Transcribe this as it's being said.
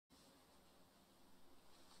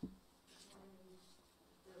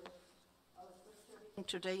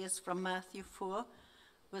Today is from Matthew 4,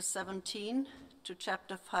 verse 17 to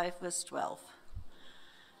chapter 5, verse 12.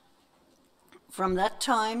 From that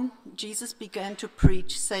time, Jesus began to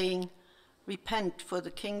preach, saying, "Repent, for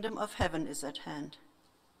the kingdom of heaven is at hand."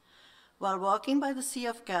 While walking by the Sea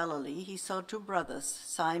of Galilee, he saw two brothers,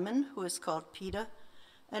 Simon, who is called Peter,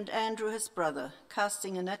 and Andrew his brother,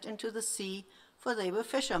 casting a net into the sea, for they were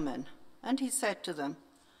fishermen. And he said to them,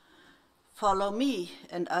 "Follow me,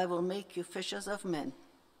 and I will make you fishers of men."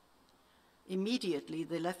 Immediately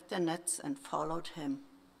they left their nets and followed him.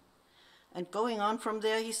 And going on from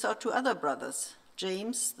there, he saw two other brothers,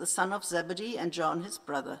 James, the son of Zebedee, and John his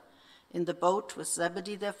brother, in the boat with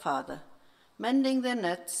Zebedee their father, mending their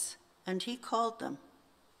nets, and he called them.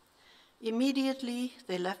 Immediately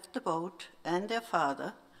they left the boat and their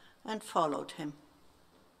father and followed him.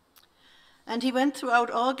 And he went throughout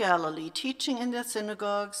all Galilee, teaching in their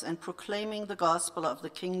synagogues and proclaiming the gospel of the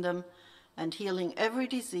kingdom and healing every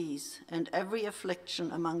disease and every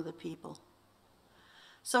affliction among the people.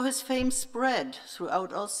 So his fame spread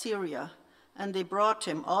throughout all Syria, and they brought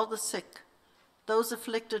him all the sick, those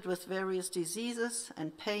afflicted with various diseases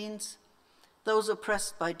and pains, those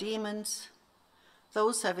oppressed by demons,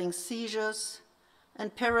 those having seizures,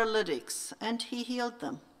 and paralytics, and he healed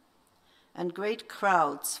them. And great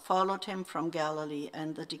crowds followed him from Galilee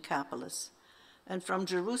and the Decapolis, and from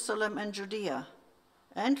Jerusalem and Judea,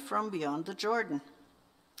 and from beyond the Jordan.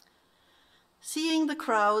 Seeing the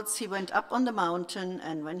crowds, he went up on the mountain,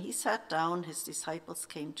 and when he sat down, his disciples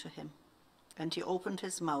came to him. And he opened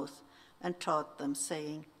his mouth and taught them,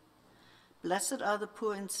 saying, "Blessed are the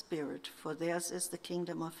poor in spirit, for theirs is the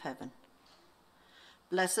kingdom of heaven.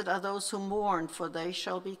 Blessed are those who mourn, for they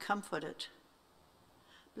shall be comforted.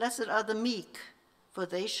 Blessed are the meek, for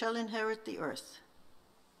they shall inherit the earth.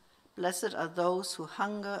 Blessed are those who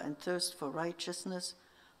hunger and thirst for righteousness,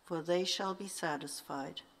 for they shall be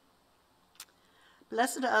satisfied.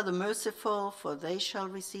 Blessed are the merciful, for they shall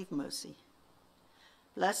receive mercy.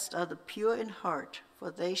 Blessed are the pure in heart, for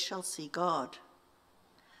they shall see God.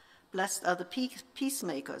 Blessed are the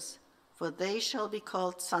peacemakers, for they shall be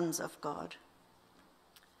called sons of God.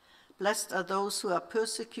 Blessed are those who are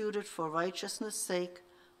persecuted for righteousness' sake,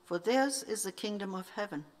 for theirs is the kingdom of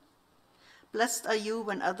heaven. Blessed are you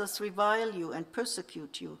when others revile you and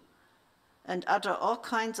persecute you, and utter all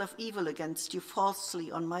kinds of evil against you falsely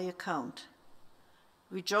on my account.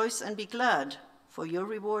 Rejoice and be glad, for your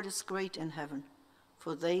reward is great in heaven,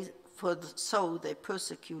 so they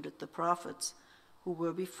persecuted the prophets who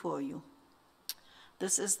were before you."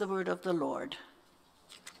 This is the word of the Lord.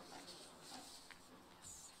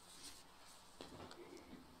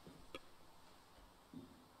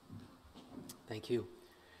 Thank you.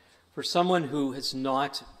 For someone who has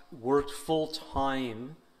not worked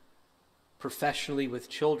full-time professionally with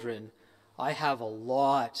children, I have a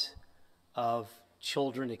lot of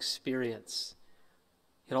children experience.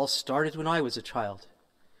 It all started when I was a child.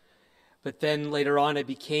 But then later on, I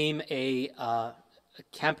became a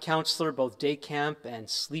camp counselor, both day camp and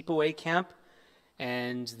sleepaway camp.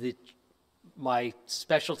 And my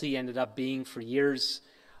specialty ended up being, for years,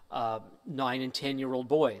 9 and 10-year-old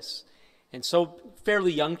boys. And so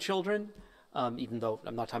fairly young children, even though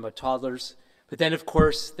I'm not talking about toddlers. But then, of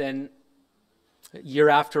course, a year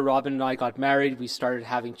after Robin and I got married, we started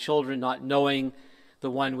having children, not knowing the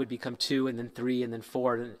one would become 2 and then 3 and then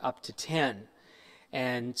 4 and up to 10.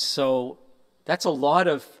 And so that's a lot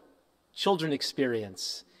of children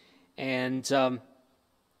experience. And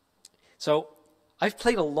so I've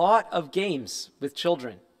played a lot of games with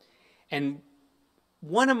children. And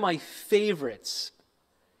one of my favorites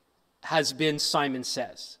has been Simon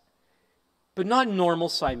Says, but not normal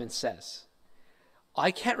Simon Says. I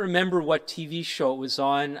can't remember what TV show it was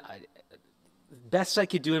on. The best I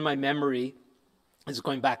could do in my memory is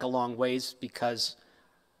going back a long ways, because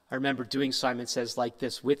I remember doing Simon Says like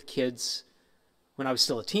this with kids when I was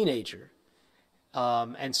still a teenager.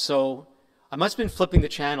 And so I must have been flipping the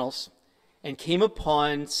channels and came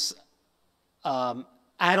upon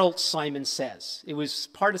Adult Simon Says. It was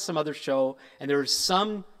part of some other show, and there was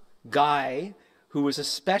some guy who was a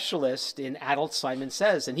specialist in Adult Simon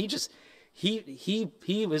Says, and it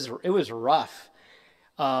was rough,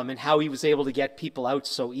 and how he was able to get people out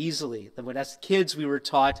so easily. Then when as kids we were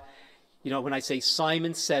taught, when I say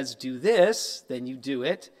Simon says do this, then you do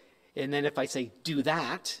it, and then if I say do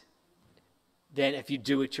that, then if you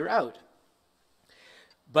do it, you're out.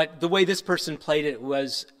 But the way this person played it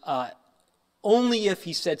was only if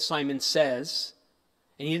he said Simon says.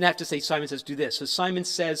 And you didn't have to say, Simon says, do this. So Simon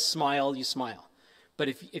says, smile, you smile. But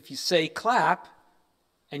if you say clap,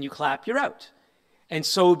 and you clap, you're out. And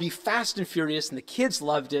so it would be fast and furious, and the kids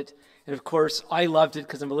loved it. And of course, I loved it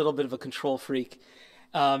because I'm a little bit of a control freak.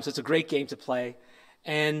 So it's a great game to play.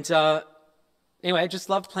 And anyway, I just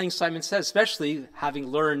loved playing Simon Says, especially having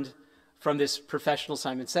learned from this professional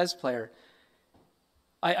Simon Says player.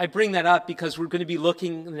 I bring that up because we're going to be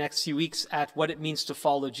looking in the next few weeks at what it means to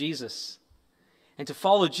follow Jesus. And to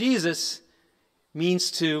follow Jesus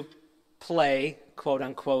means to play, quote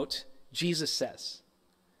unquote, Jesus Says.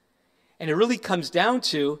 And it really comes down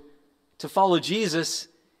to follow Jesus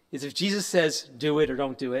is if Jesus says, do it or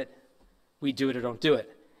don't do it, we do it or don't do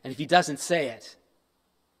it. And if he doesn't say it,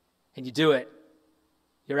 and you do it,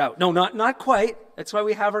 you're out. No, not quite. That's why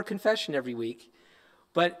we have our confession every week.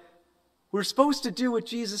 But we're supposed to do what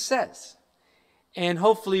Jesus says. And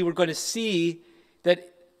hopefully we're going to see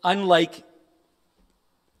that unlike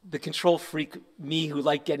the control freak me who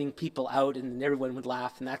liked getting people out and everyone would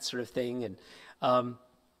laugh and that sort of thing, and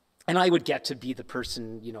I would get to be the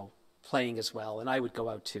person, playing as well, and I would go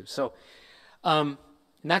out too. So, and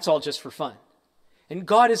that's all just for fun. And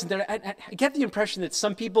God isn't there. I get the impression that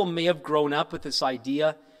some people may have grown up with this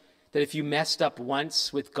idea that if you messed up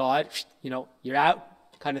once with God, you're out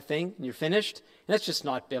kind of thing, and you're finished. And that's just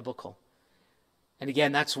not biblical. And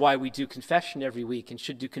again, that's why we do confession every week and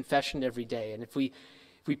should do confession every day. And if we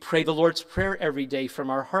pray the Lord's Prayer every day from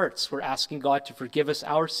our hearts, we're asking God to forgive us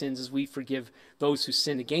our sins as we forgive those who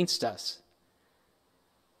sin against us.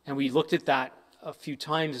 And we looked at that a few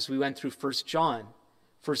times as we went through 1 John.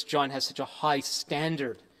 1 John has such a high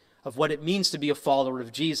standard of what it means to be a follower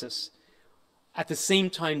of Jesus. At the same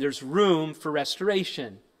time, there's room for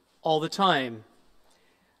restoration all the time.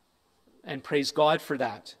 And praise God for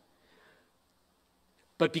that.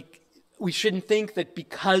 But we shouldn't think that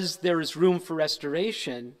because there is room for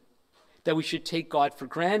restoration, that we should take God for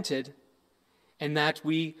granted, and that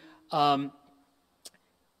we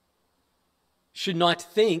should not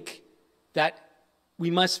think that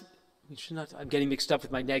I'm getting mixed up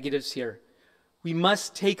with my negatives here. We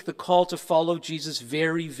must take the call to follow Jesus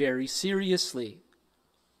very, very seriously.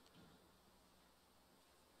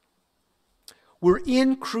 We're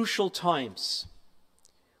in crucial times.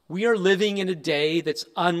 We are living in a day that's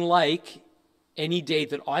unlike any day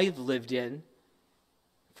that I've lived in.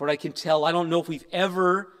 For what I can tell, I don't know if we've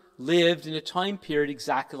ever lived in a time period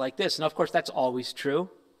exactly like this. And of course, that's always true.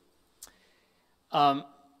 There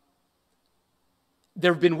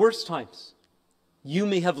have been worse times. You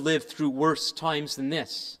may have lived through worse times than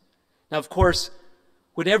this. Now, of course,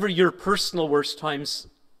 whatever your personal worst times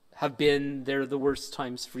have been, they're the worst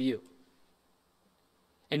times for you.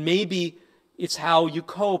 And maybe it's how you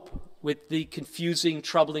cope with the confusing,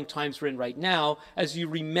 troubling times we're in right now as you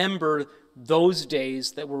remember those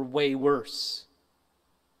days that were way worse.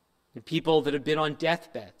 And people that have been on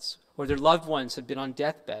deathbeds or their loved ones have been on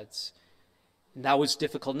deathbeds. And that was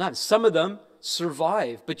difficult enough. Some of them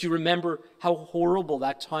survived, but you remember how horrible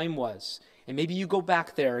that time was. And maybe you go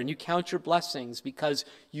back there and you count your blessings because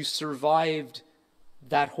you survived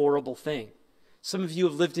that horrible thing. Some of you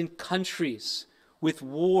have lived in countries with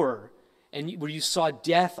war and where you saw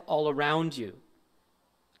death all around you.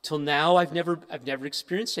 Till now, I've never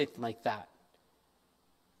experienced anything like that.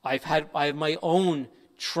 I have my own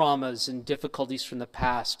traumas and difficulties from the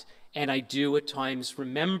past, and I do at times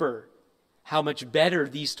remember how much better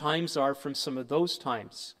these times are from some of those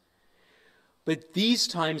times. But these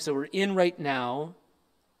times that we're in right now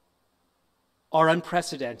are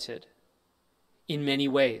unprecedented in many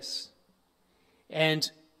ways. And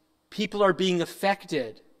people are being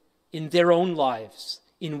affected in their own lives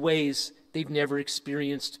in ways they've never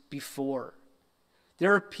experienced before.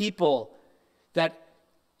 There are people that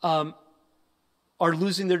are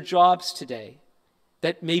losing their jobs today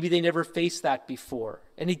that maybe they never faced that before.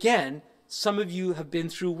 And again, some of you have been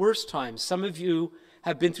through worse times. Some of you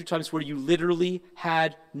have been through times where you literally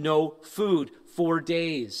had no food for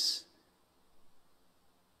days.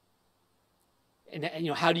 And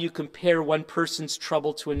how do you compare one person's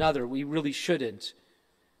trouble to another? We really shouldn't.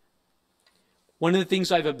 One of the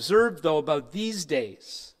things I've observed, though, about these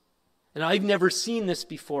days, and I've never seen this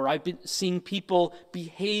before, I've been seeing people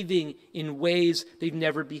behaving in ways they've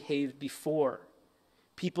never behaved before.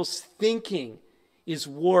 People's thinking is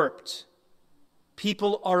warped.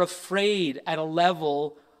 People are afraid at a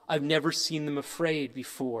level I've never seen them afraid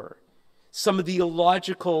before. Some of the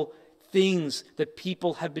illogical things that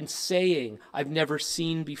people have been saying I've never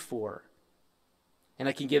seen before. And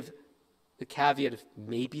I can give the caveat of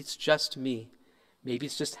maybe it's just me. Maybe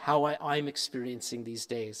it's just how I'm experiencing these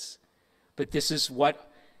days. But this is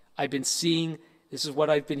what I've been seeing. This is what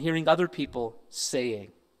I've been hearing other people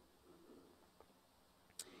saying.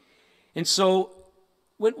 And so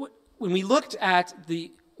when we looked at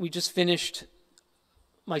we just finished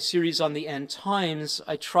my series on the end times,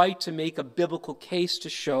 I tried to make a biblical case to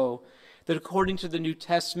show that according to the New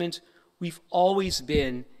Testament, we've always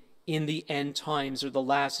been in the end times or the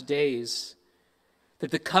last days.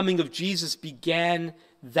 That the coming of Jesus began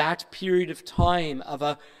that period of time of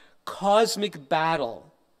a cosmic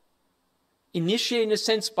battle, initiated in a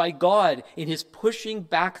sense by God in his pushing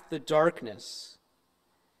back the darkness.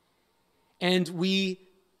 And many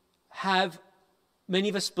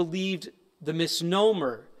of us believed the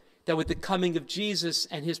misnomer that with the coming of Jesus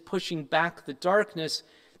and his pushing back the darkness,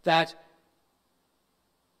 that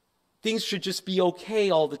things should just be okay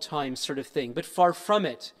all the time, sort of thing. But far from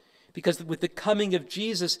it, because with the coming of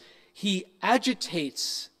Jesus, he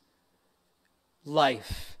agitates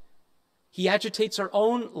life. He agitates our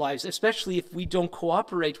own lives, especially if we don't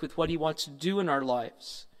cooperate with what he wants to do in our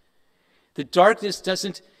lives. The darkness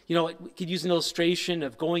doesn't, we could use an illustration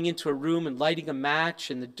of going into a room and lighting a match,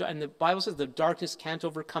 and the Bible says the darkness can't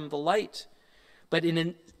overcome the light. But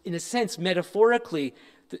in a sense, metaphorically,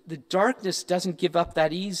 the darkness doesn't give up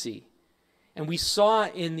that easy. And we saw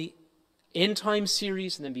in the End Time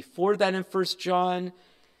series, and then before that in 1 John,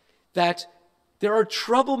 that there are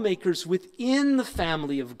troublemakers within the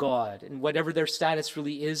family of God, and whatever their status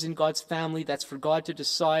really is in God's family, that's for God to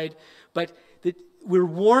decide. But that we're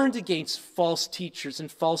warned against false teachers and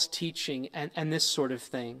false teaching and this sort of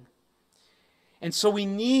thing. And so we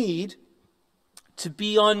need to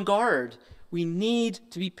be on guard. We need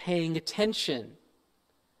to be paying attention.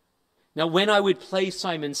 Now, when I would play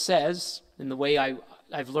Simon Says, in the way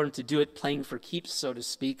I've learned to do it, playing for keeps, so to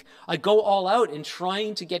speak, I go all out in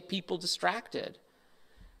trying to get people distracted.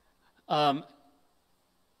 You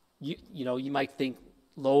might think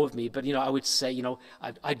low of me, but I would say,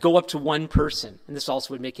 I'd go up to one person, and this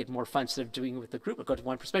also would make it more fun instead of doing it with the group. I'd go to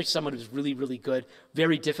one person, especially someone who's really, really good,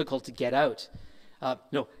 very difficult to get out.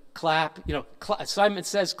 Clap. Simon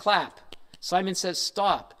says clap. Simon says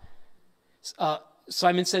stop.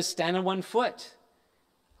 Simon says stand on one foot.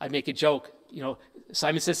 I'd make a joke.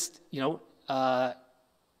 Simon says,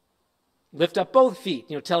 lift up both feet.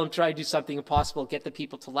 Tell him try to do something impossible, get the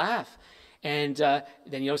people to laugh. And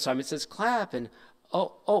then, Simon says clap. And,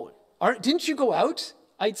 didn't you go out,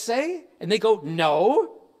 I'd say? And they go,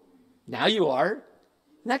 no. Now you are.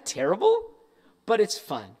 Isn't that terrible? But it's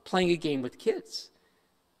fun, playing a game with kids.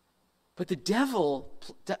 But the devil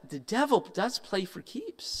does play for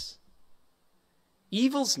keeps.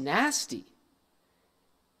 Evil's nasty.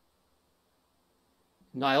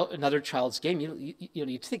 Another child's game,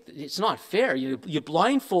 you think it's not fair. You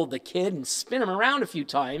blindfold the kid and spin him around a few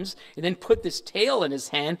times and then put this tail in his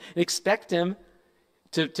hand and expect him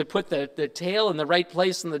to put the tail in the right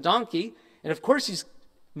place on the donkey. And of course,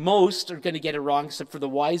 most are going to get it wrong, except for the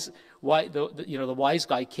wise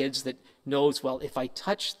guy kids that knows, well, if I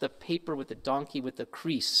touch the paper with the donkey with the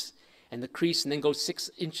crease, and then go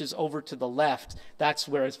 6 inches over to the left, that's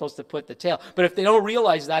where I'm supposed to put the tail. But if they don't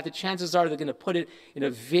realize that, the chances are they're going to put it in a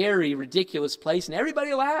very ridiculous place, and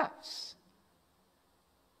everybody laughs.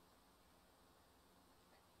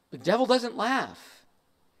 The devil doesn't laugh.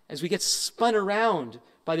 As we get spun around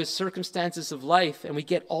by the circumstances of life, and we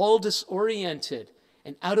get all disoriented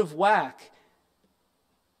and out of whack,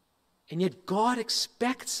 and yet God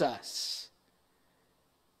expects us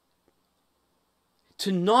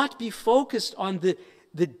to not be focused on the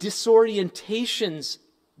disorientations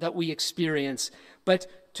that we experience, but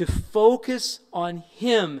to focus on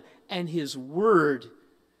him and his word,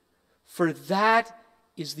 for that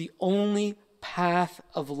is the only path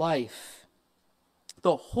of life.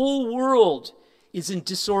 The whole world is in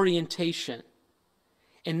disorientation,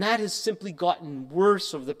 and that has simply gotten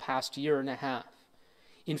worse over the past year and a half.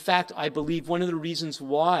 In fact, I believe one of the reasons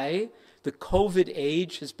why the COVID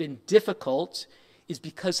age has been difficult is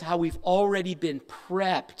because how we've already been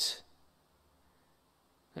prepped.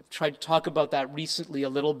 I've tried to talk about that recently a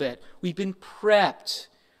little bit. We've been prepped.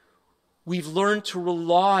 We've learned to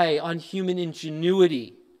rely on human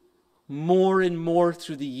ingenuity more and more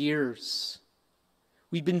through the years.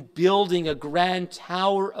 We've been building a grand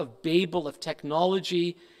tower of Babel of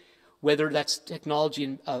technology, whether that's technology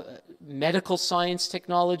in medical science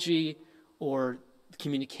technology or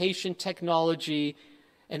communication technology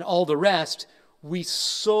and all the rest. We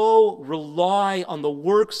so rely on the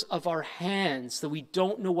works of our hands that we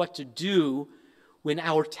don't know what to do when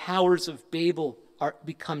our towers of Babel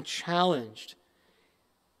become challenged.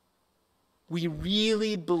 We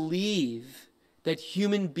really believe that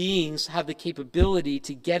human beings have the capability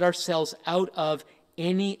to get ourselves out of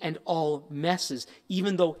any and all messes,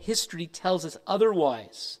 even though history tells us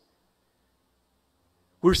otherwise.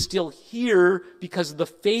 We're still here because of the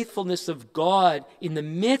faithfulness of God in the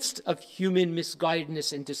midst of human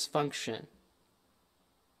misguidedness and dysfunction.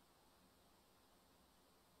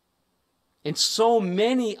 And so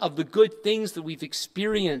many of the good things that we've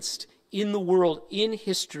experienced in the world, in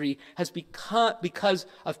history, has become because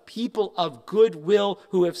of people of goodwill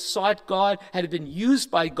who have sought God, have been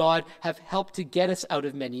used by God, have helped to get us out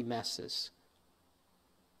of many messes.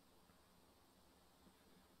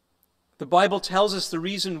 The Bible tells us the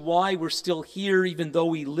reason why we're still here, even though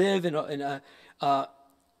we live in a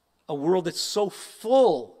world that's so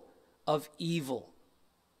full of evil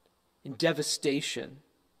and devastation,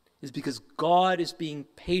 is because God is being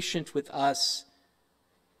patient with us,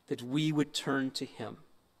 that we would turn to him.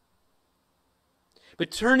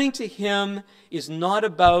 But turning to him is not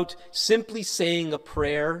about simply saying a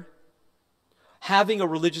prayer, having a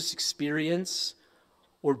religious experience,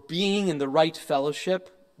 or being in the right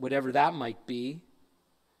fellowship, whatever that might be.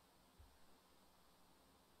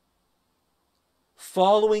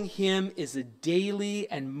 Following him is a daily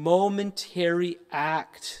and momentary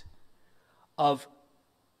act of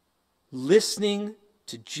listening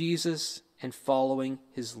to Jesus and following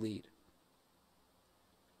his lead.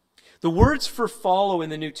 The words for follow in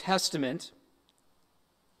the New Testament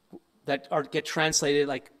that get translated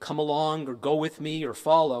like come along or go with me or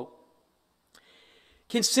follow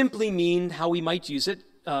can simply mean how we might use it.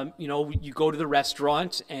 You go to the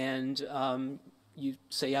restaurant and you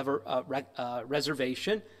say you have a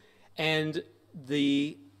reservation, and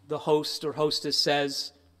the host or hostess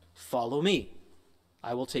says, "Follow me.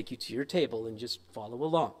 I will take you to your table," and just follow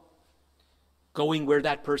along, going where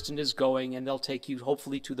that person is going, and they'll take you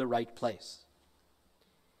hopefully to the right place.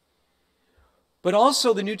 But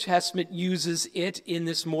also the New Testament uses it in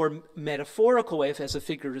this more metaphorical way, as a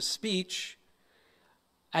figure of speech,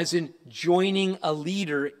 as in joining a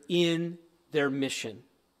leader in their mission.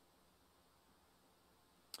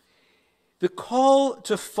 The call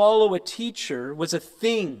to follow a teacher was a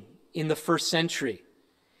thing in the first century.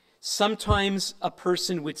 Sometimes a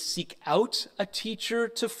person would seek out a teacher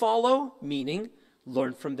to follow, meaning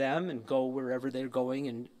learn from them and go wherever they're going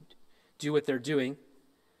and do what they're doing,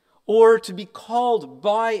 or to be called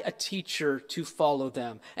by a teacher to follow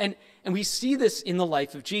them. And we see this in the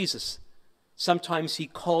life of Jesus. Sometimes he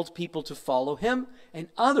called people to follow him, and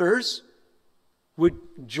others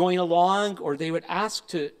would join along, or they would ask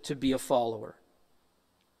to be a follower.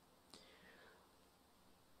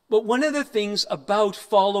 But one of the things about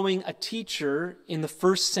following a teacher in the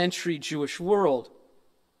first century Jewish world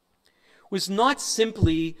was not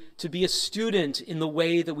simply to be a student in the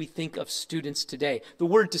way that we think of students today. The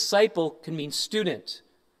word disciple can mean student.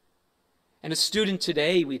 And a student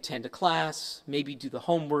today, we attend a class, maybe do the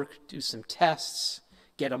homework, do some tests,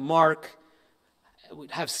 get a mark,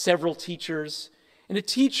 we'd have several teachers. And a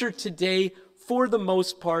teacher today, for the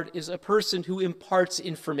most part, is a person who imparts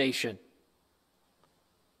information.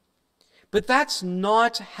 But that's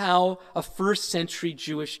not how a first century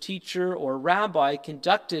Jewish teacher or rabbi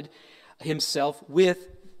conducted himself with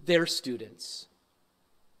their students.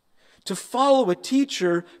 To follow a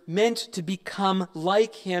teacher meant to become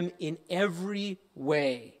like him in every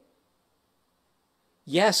way.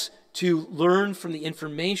 Yes, to learn from the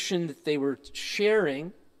information that they were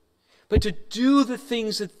sharing, but to do the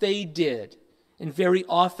things that they did. And very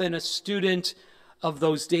often a student of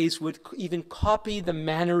those days would even copy the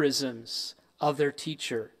mannerisms of their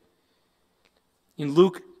teacher. In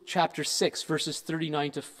Luke chapter 6, verses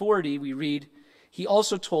 39 to 40, we read, "He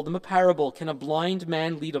also told them a parable. Can a blind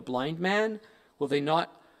man lead a blind man? Will they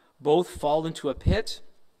not both fall into a pit?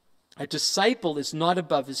 A disciple is not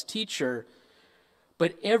above his teacher,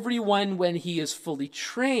 but everyone, when he is fully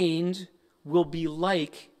trained, will be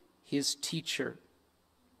like his teacher."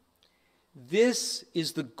 This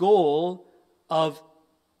is the goal of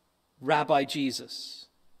Rabbi Jesus,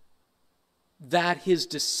 that his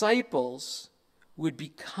disciples would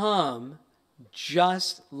become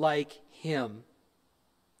just like him.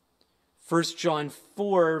 1 John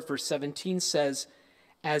 4, verse 17 says,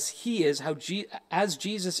 "As he is, as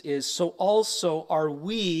Jesus is, so also are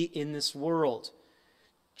we in this world."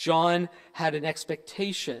 John had an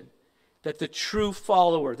expectation that the true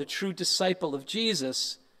follower, the true disciple of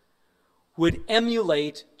Jesus, would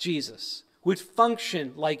emulate Jesus, would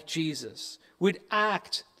function like Jesus, would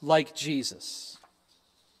act like Jesus.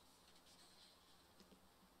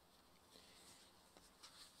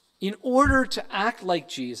 In order to act like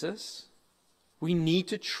Jesus, we need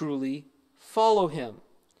to truly follow him.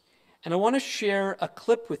 And I want to share a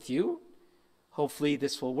clip with you. Hopefully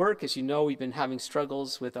this will work. As you know, we've been having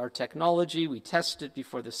struggles with our technology. We tested it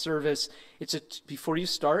before the service. Before you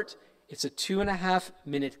start, It's a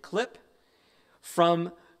 2.5-minute clip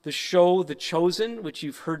from the show The Chosen, which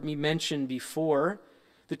you've heard me mention before.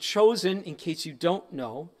 The Chosen, in case you don't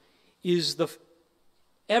know, is the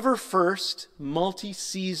ever first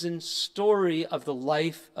multi-season story of the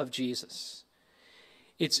life of Jesus.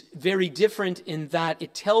 It's very different in that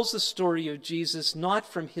it tells the story of Jesus not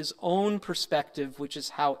from his own perspective, which is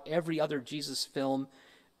how every other Jesus film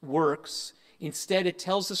works. Instead, it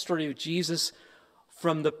tells the story of Jesus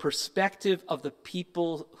from the perspective of the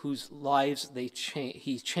people whose lives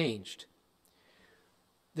he changed.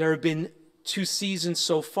 There have been 2 seasons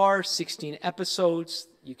so far, 16 episodes.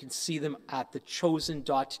 You can see them at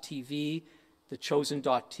thechosen.tv.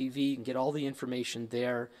 Thechosen.tv, you can get all the information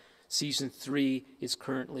there. Season 3 is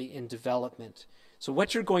currently in development. So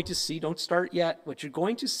what you're going to see, don't start yet, what you're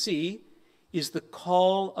going to see is the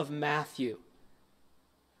call of Matthew.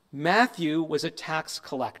 Matthew was a tax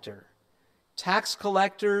collector. Tax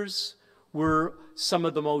collectors were some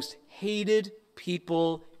of the most hated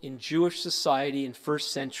people in Jewish society in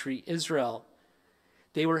first century Israel.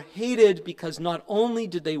 They were hated because not only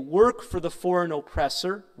did they work for the foreign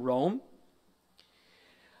oppressor, Rome,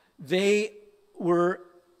 they were,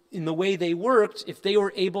 in the way they worked, if they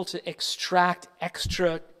were able to extract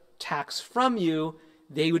extra tax from you,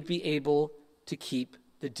 they would be able to keep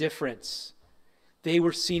the difference. They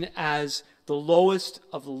were seen as the lowest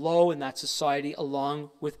of the low in that society, along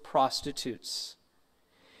with prostitutes.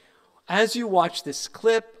 As you watch this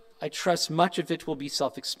clip, I trust much of it will be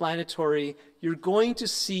self-explanatory. You're going to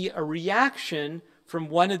see a reaction from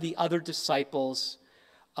one of the other disciples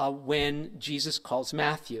when Jesus calls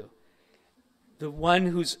Matthew. The one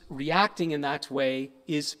who's reacting in that way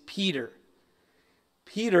is Peter.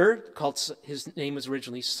 Peter, his name was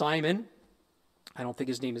originally Simon. I don't think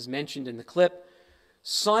his name is mentioned in the clip.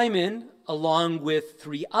 Simon, along with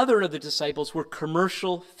 3 other of the disciples, were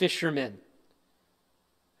commercial fishermen.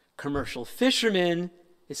 Commercial fishermen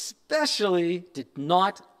especially did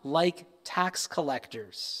not like tax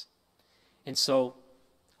collectors. And so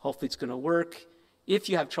hopefully it's going to work. If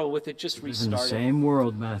you have trouble with it, just restart it. In the same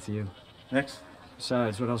world, Matthew. Next.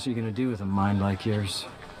 Besides, what else are you going to do with a mind like yours?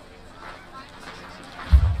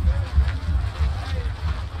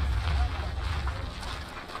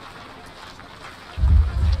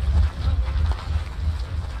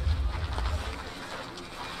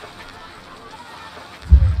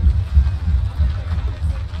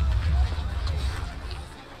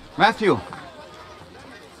 Matthew.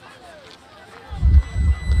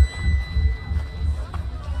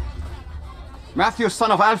 Matthew,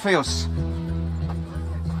 son of Alphaeus.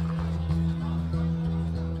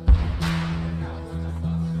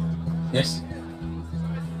 Yes.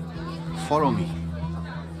 Follow me.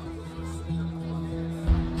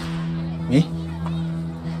 Me?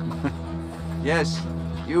 Yes,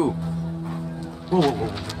 you. Whoa, whoa, whoa,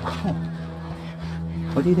 whoa.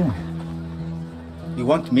 What are you doing? You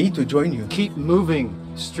want me to join you? Keep moving,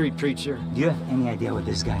 street preacher. Do you have any idea what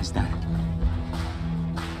this guy's done?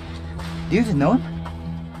 Do you even know him?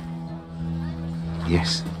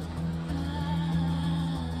 Yes.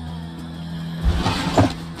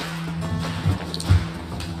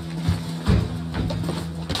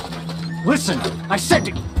 Listen, I said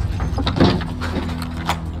to...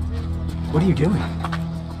 What are you doing?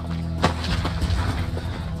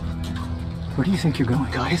 Where do you think you're going?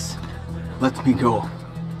 Guys, let me go.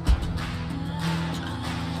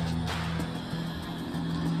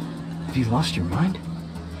 Have you lost your mind?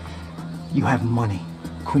 You have money.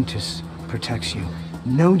 Quintus protects you.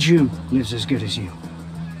 No Jew lives as good as you.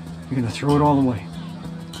 You're gonna throw it all away.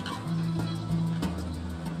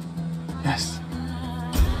 Yes.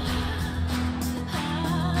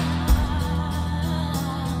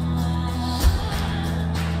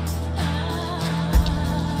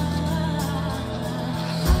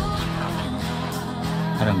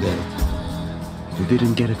 I don't get it. You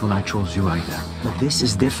didn't get it when I chose you either. But this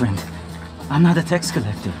is different. I'm not a tax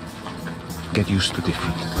collector. Get used to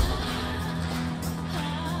different.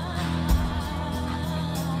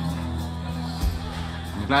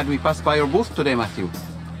 I'm glad we passed by your booth today, Matthew.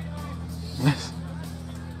 Yes.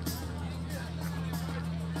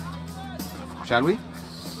 Shall we?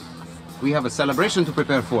 We have a celebration to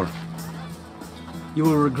prepare for. You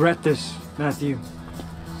will regret this, Matthew.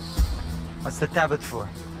 What's the tablet for?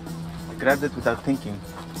 I grabbed it without thinking.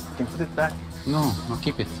 You can put it back. No,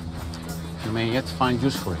 keep it. You may yet find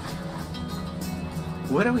use for it.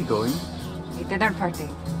 Where are we going? A dinner party.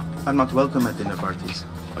 I'm not welcome at dinner parties.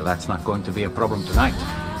 Well, that's not going to be a problem tonight.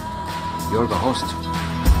 You're the host.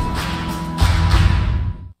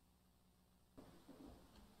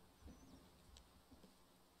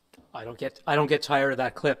 I don't get tired of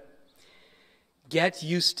that clip. Get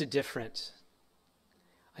used to different.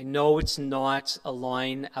 I know it's not a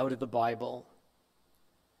line out of the Bible.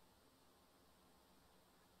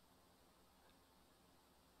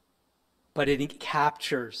 But it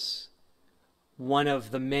captures one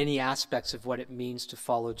of the many aspects of what it means to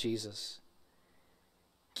follow Jesus.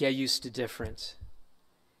 Get used to different.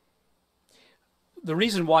 The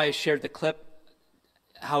reason why I shared the clip,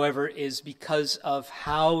 however, is because of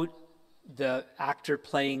how the actor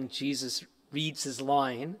playing Jesus reads his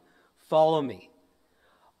line, "Follow me."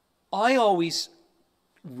 I always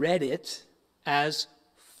read it as,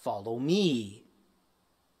 "Follow me.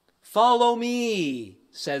 Follow me,"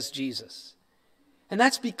 says Jesus. And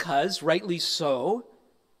that's because, rightly so,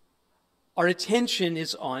 our attention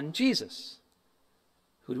is on Jesus.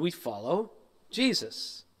 Who do we follow?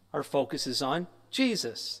 Jesus. Our focus is on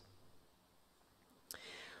Jesus.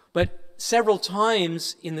 But several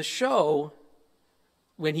times in the show,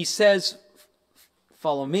 when he says,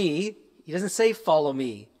 "Follow me," he doesn't say, "Follow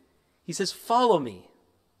me." He says, "Follow me."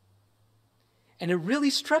 And it really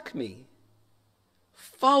struck me.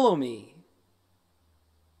 Follow me.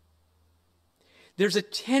 There's a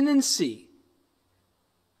tendency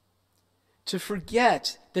to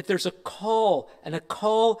forget that there's a call, and a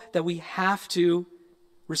call that we have to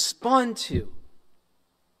respond to.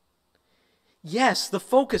 Yes, the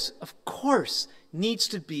focus, of course, needs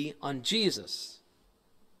to be on Jesus.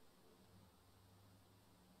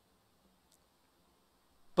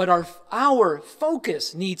 But our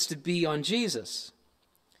focus needs to be on Jesus.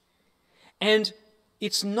 And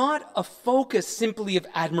it's not a focus simply of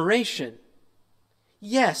admiration.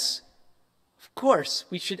 Yes, of course,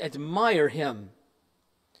 we should admire him.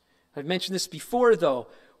 I've mentioned this before, though.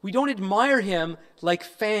 We don't admire him like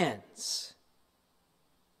fans,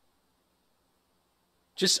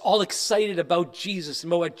 just all excited about Jesus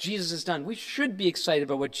and about what Jesus has done. We should be excited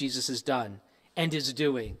about what Jesus has done and is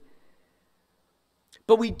doing.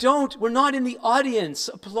 But we're not in the audience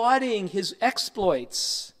applauding his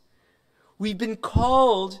exploits. We've been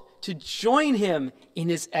called to join him in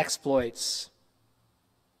his exploits.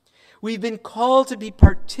 We've been called to be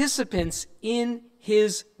participants in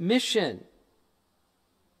his mission.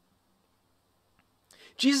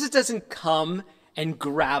 Jesus doesn't come and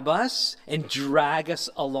grab us and drag us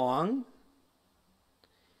along.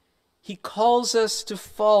 He calls us to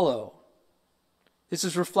follow. This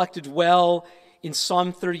is reflected well in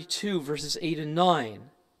Psalm 32, verses 8 and 9.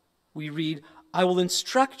 We read, "I will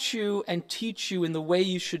instruct you and teach you in the way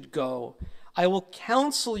you should go. I will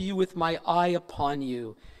counsel you with my eye upon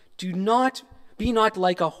you. Be not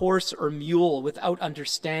like a horse or mule without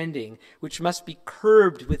understanding, which must be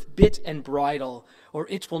curbed with bit and bridle, or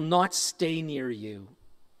it will not stay near you."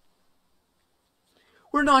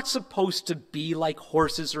 We're not supposed to be like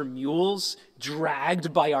horses or mules,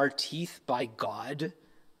 dragged by our teeth by God.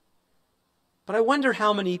 But I wonder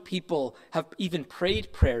how many people have even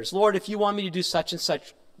prayed prayers. "Lord, if you want me to do such and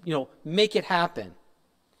such, make it happen."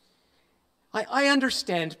 I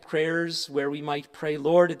understand prayers where we might pray,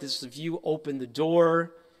 "Lord, if this is of you, open the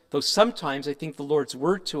door." Though sometimes I think the Lord's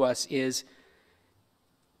word to us is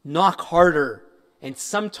knock harder and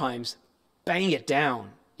sometimes bang it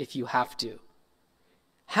down if you have to.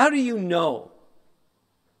 How do you know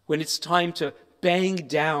when it's time to bang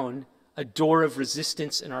down a door of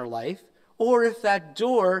resistance in our life, or if that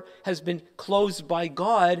door has been closed by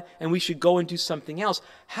God and we should go and do something else?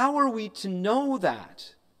 How are we to know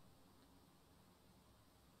that?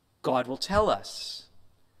 God will tell us.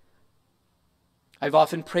 I've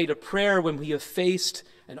often prayed a prayer when we have faced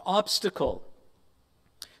an obstacle.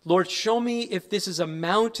 "Lord, show me if this is a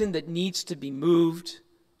mountain that needs to be moved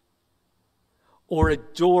or a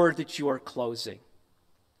door that you are closing."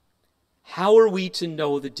 How are we to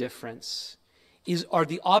know the difference? Are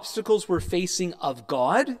the obstacles we're facing of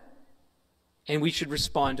God and we should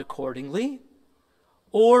respond accordingly?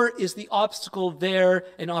 Or is the obstacle there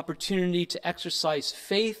an opportunity to exercise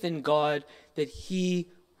faith in God that he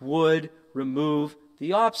would remove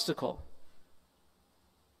the obstacle?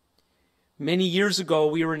 Many years ago,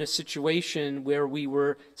 we were in a situation where we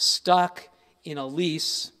were stuck in a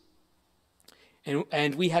lease,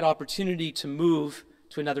 and we had opportunity to move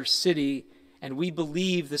to another city, and we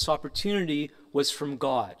believed this opportunity was from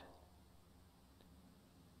God.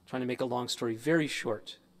 I'm trying to make a long story very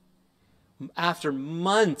short. After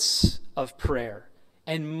months of prayer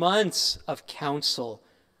and months of counsel,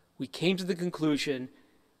 we came to the conclusion,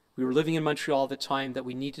 we were living in Montreal at the time, that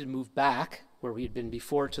we needed to move back where we had been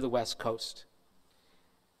before to the West Coast.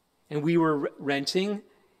 And we were renting,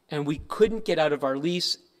 and we couldn't get out of our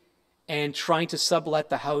lease, and trying to sublet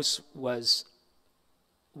the house was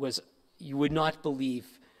you would not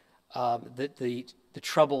believe the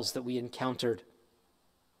troubles that we encountered,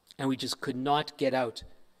 and we just could not get out.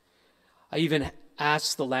 I even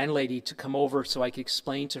asked the landlady to come over so I could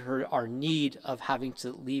explain to her our need of having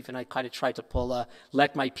to leave, and I kind of tried to pull a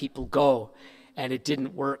let my people go, and it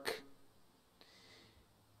didn't work.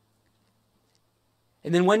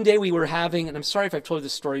 And then one day we were having, and I'm sorry if I've told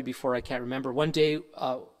this story before, I can't remember. One day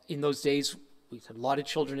in those days, we had a lot of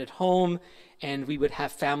children at home, and we would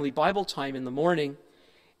have family Bible time in the morning,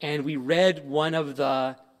 and we read one of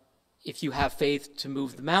the, if you have faith to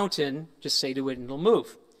move the mountain, just say to it and it'll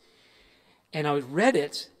move. And I read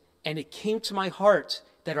it, and it came to my heart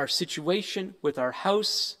that our situation with our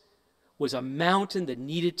house was a mountain that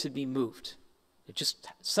needed to be moved. It just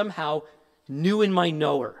somehow knew in my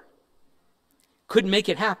knower. Couldn't make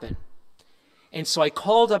it happen. And so I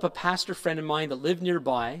called up a pastor friend of mine that lived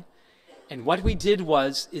nearby, and what we did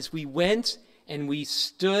is we went and we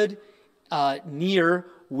stood near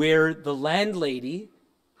where the landlady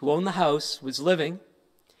who owned the house was living,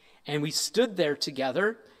 and we stood there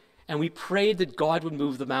together, and we prayed that God would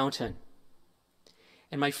move the mountain.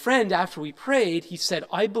 And my friend, after we prayed, he said,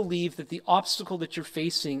 I believe that the obstacle that you're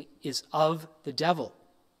facing is of the devil.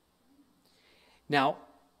 Now,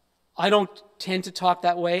 I don't tend to talk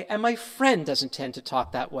that way, and my friend doesn't tend to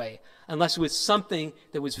talk that way, unless it was something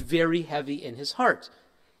that was very heavy in his heart.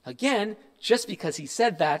 Again, just because he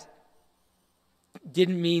said that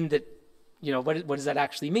didn't mean that, what does that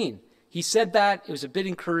actually mean? He said that, it was a bit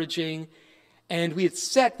encouraging, and we had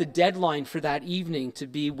set the deadline for that evening to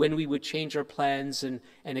be when we would change our plans and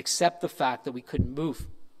accept the fact that we couldn't move.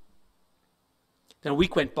 Then a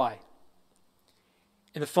week went by,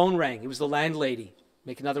 and the phone rang. It was the landlady.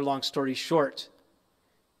 Make another long story short,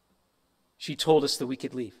 she told us that we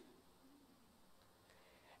could leave.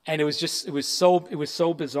 And it was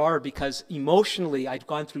so bizarre, because emotionally I'd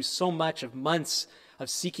gone through so much of months of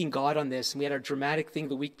seeking God on this, and we had our dramatic thing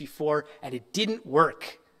the week before, and it didn't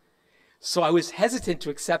work. So I was hesitant to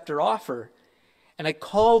accept her offer, and I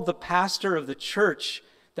called the pastor of the church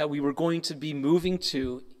that we were going to be moving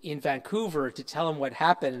to in Vancouver to tell him what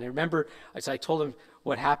happened. And I remember, as I told him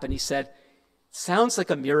what happened, he said, sounds like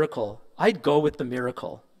a miracle. I'd go with the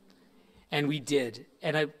miracle. And we did.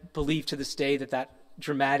 And I believe to this day that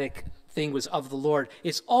dramatic thing was of the Lord.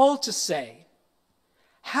 It's all to say,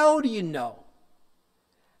 how do you know?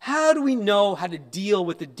 How do we know how to deal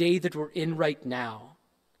with the day that we're in right now?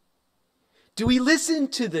 Do we listen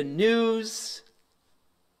to the news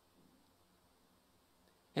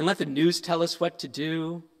and let the news tell us what to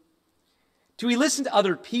do? Do we listen to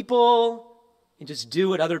other people and just do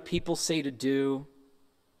what other people say to do?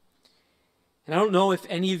 And I don't know if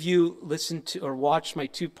any of you listened to or watched my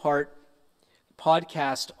 2-part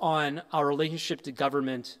podcast on our relationship to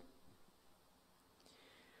government.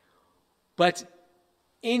 But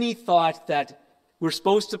any thought that we're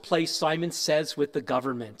supposed to play Simon Says with the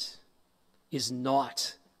government is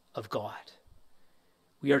not of God.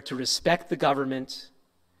 We are to respect the government.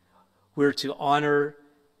 We're to honor.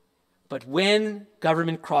 But when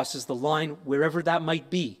government crosses the line, wherever that might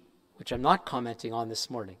be, which I'm not commenting on this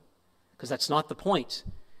morning, because that's not the point.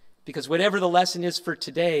 Because whatever the lesson is for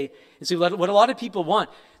today is what a lot of people want.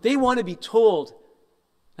 They want to be told,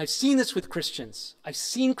 I've seen this with Christians. I've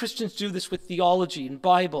seen Christians do this with theology and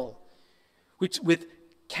Bible, with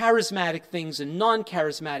charismatic things and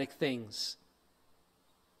non-charismatic things.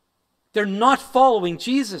 They're not following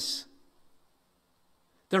Jesus.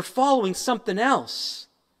 They're following something else.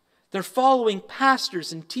 They're following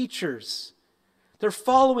pastors and teachers. They're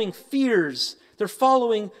following fears. They're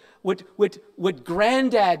following what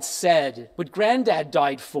granddad said, what granddad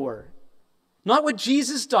died for. Not what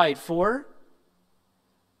Jesus died for.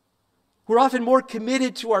 We're often more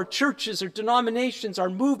committed to our churches, our denominations, our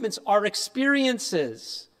movements, our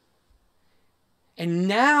experiences. And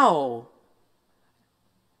now,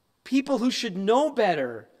 people who should know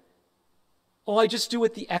better, I just do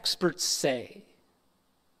what the experts say.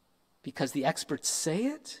 Because the experts say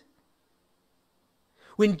it?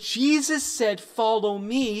 When Jesus said, follow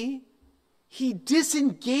me, he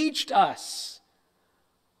disengaged us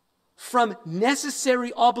from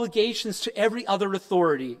necessary obligations to every other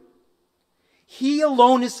authority. He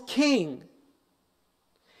alone is king.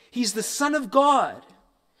 He's the Son of God.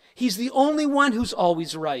 He's the only one who's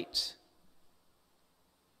always right.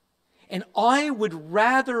 And I would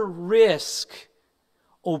rather risk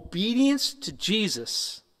obedience to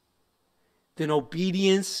Jesus than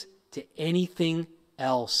obedience to anything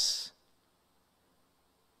else.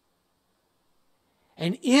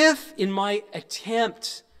 And if in my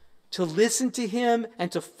attempt to listen to him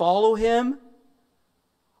and to follow him,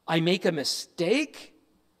 I make a mistake,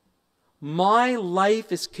 My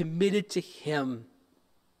life is committed to him.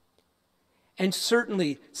 And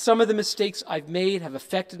certainly, some of the mistakes I've made have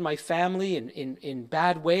affected my family in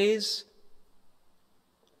bad ways.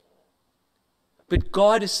 But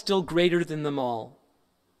God is still greater than them all.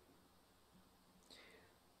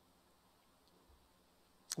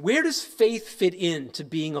 Where does faith fit into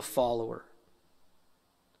being a follower?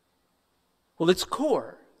 Well, it's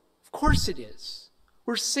core. Of course it is.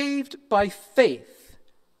 We're saved by faith.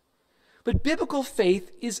 But biblical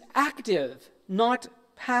faith is active, not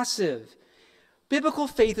passive. Biblical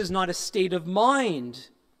faith is not a state of mind.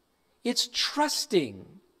 It's trusting.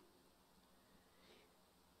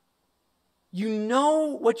 You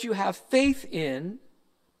know what you have faith in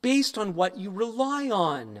based on what you rely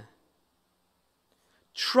on.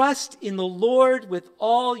 Trust in the Lord with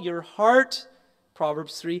all your heart,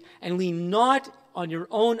 Proverbs 3, and lean not on your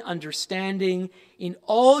own understanding. In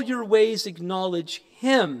all your ways acknowledge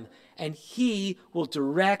him, and he will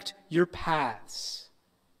direct your paths.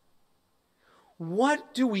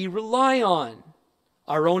 What do we rely on?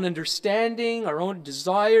 Our own understanding, our own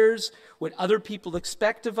desires, what other people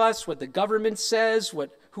expect of us, what the government says, what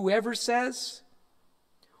whoever says?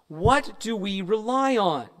 What do we rely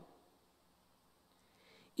on?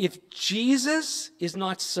 If Jesus is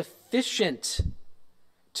not sufficient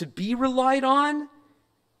to be relied on,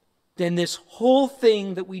 then this whole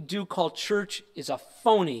thing that we do call church is a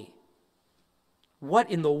phony. What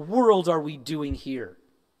in the world are we doing here?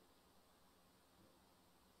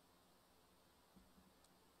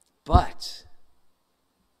 But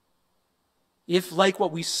if, like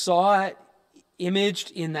what we saw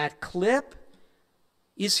imaged in that clip,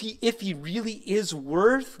 if he really is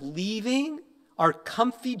worth leaving our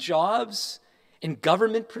comfy jobs and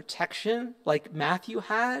government protection like Matthew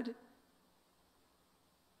had,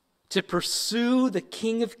 to pursue the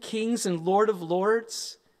King of Kings and Lord of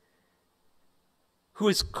Lords, who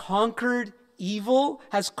has conquered evil,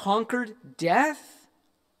 has conquered death,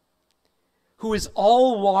 who is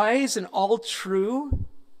all wise and all true?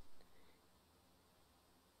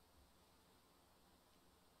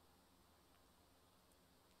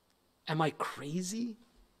 Am I crazy?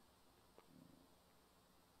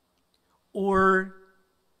 Or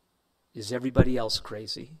is everybody else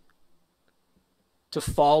crazy? To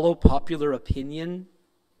follow popular opinion?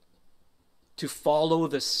 To follow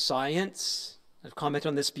the science? I've commented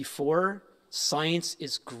on this before. Science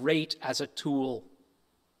is great as a tool.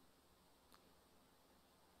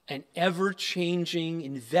 An ever-changing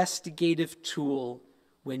investigative tool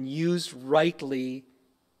when used rightly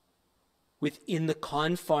within the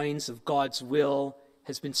confines of God's will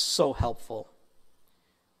has been so helpful.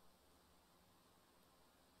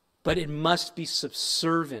 But it must be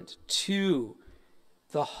subservient to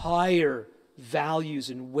the higher values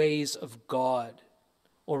and ways of God,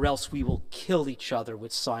 or else we will kill each other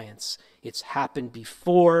with science. It's happened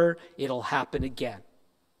before, it'll happen again.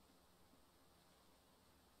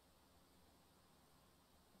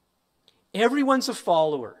 Everyone's a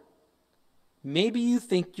follower. Maybe you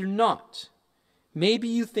think you're not. Maybe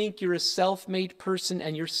you think you're a self-made person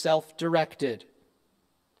and you're self-directed.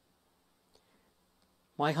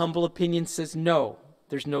 My humble opinion says no,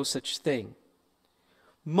 there's no such thing.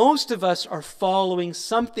 Most of us are following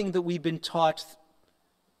something that we've been taught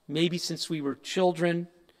maybe since we were children,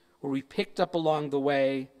 or we picked up along the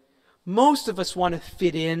way. Most of us want to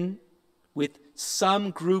fit in with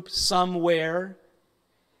some group somewhere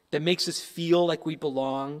that makes us feel like we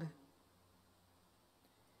belong.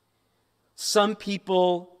 Some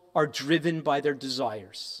people are driven by their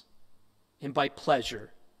desires and by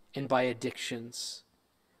pleasure and by addictions,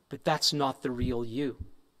 but that's not the real you.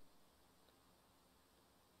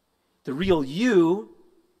 The real you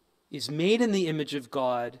is made in the image of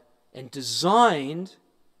God and designed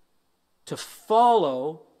to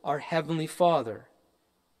follow our Heavenly Father.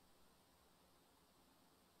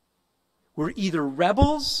 We're either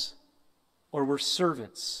rebels or we're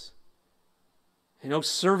servants. I know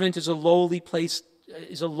servant is a lowly place,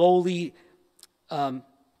 there's a word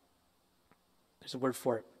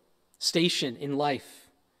for it, station in life.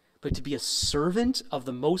 But to be a servant of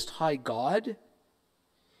the Most High God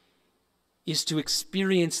is to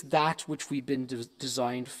experience that which we've been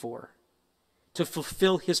designed for, to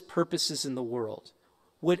fulfill his purposes in the world,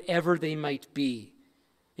 whatever they might be.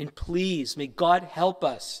 And please, may God help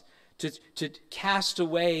us to cast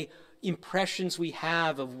away impressions we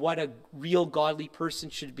have of what a real godly person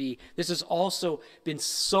should be. This has also been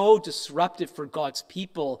so disruptive for God's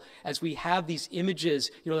people as we have these images.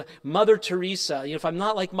 Mother Teresa, if I'm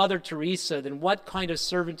not like Mother Teresa, then what kind of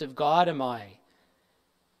servant of God am I?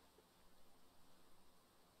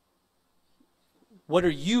 What are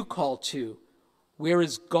you called to? Where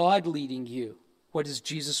is God leading you? What does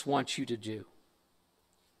Jesus want you to do?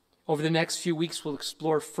 Over the next few weeks, we'll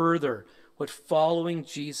explore further what following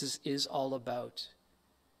Jesus is all about.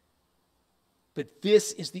 But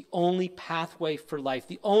this is the only pathway for life,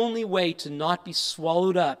 the only way to not be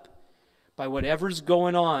swallowed up by whatever's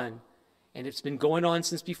going on, and it's been going on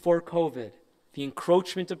since before COVID, the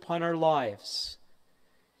encroachment upon our lives.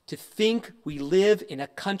 To think we live in a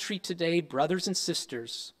country today, brothers and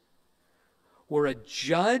sisters, where a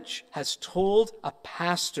judge has told a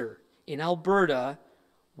pastor in Alberta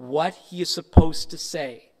what he is supposed to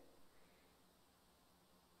say.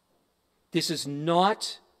 This is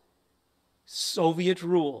not Soviet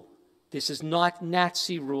rule. This is not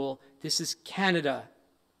Nazi rule. This is Canada.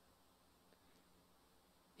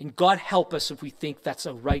 And God help us if we think that's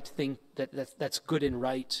a right thing, that's good and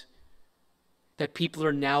right. That people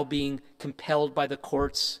are now being compelled by the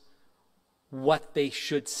courts what they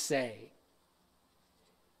should say.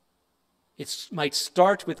 It might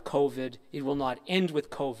start with COVID. It will not end with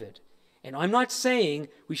COVID. And I'm not saying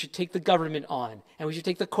we should take the government on and we should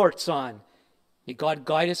take the courts on. May God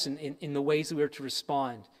guide us in the ways that we are to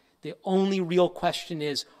respond. The only real question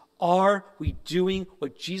is, are we doing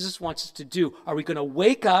what Jesus wants us to do? Are we going to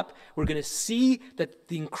wake up? We're going to see that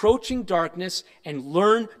the encroaching darkness and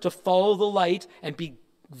learn to follow the light and be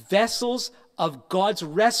vessels of God's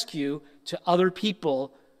rescue to other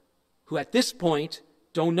people who at this point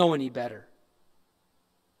don't know any better.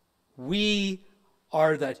 We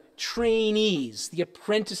are the trainees, the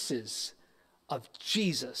apprentices of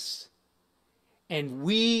Jesus. And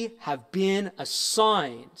we have been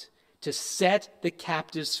assigned to set the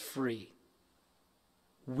captives free.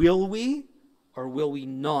 Will we or will we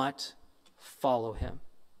not follow him?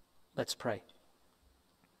 Let's pray.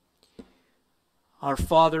 Our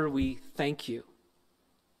Father, we thank you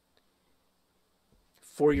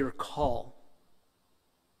for your call.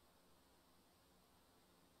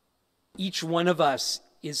 Each one of us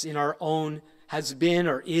is in our own, has been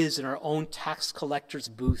or is in our own tax collector's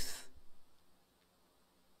booth.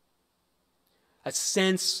 A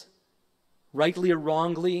sense, rightly or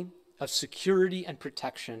wrongly, of security and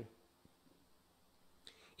protection.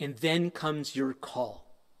 And then comes your call.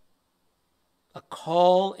 A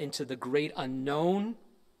call into the great unknown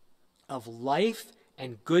of life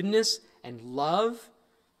and goodness and love.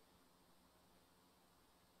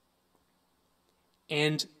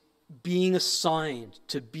 And being assigned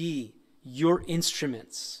to be your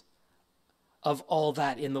instruments of all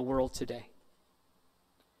that in the world today.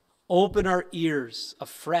 Open our ears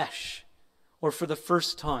afresh or for the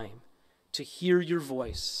first time to hear your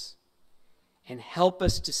voice and help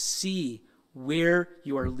us to see where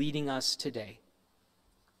you are leading us today.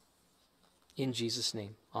 In Jesus'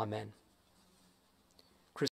 name, amen.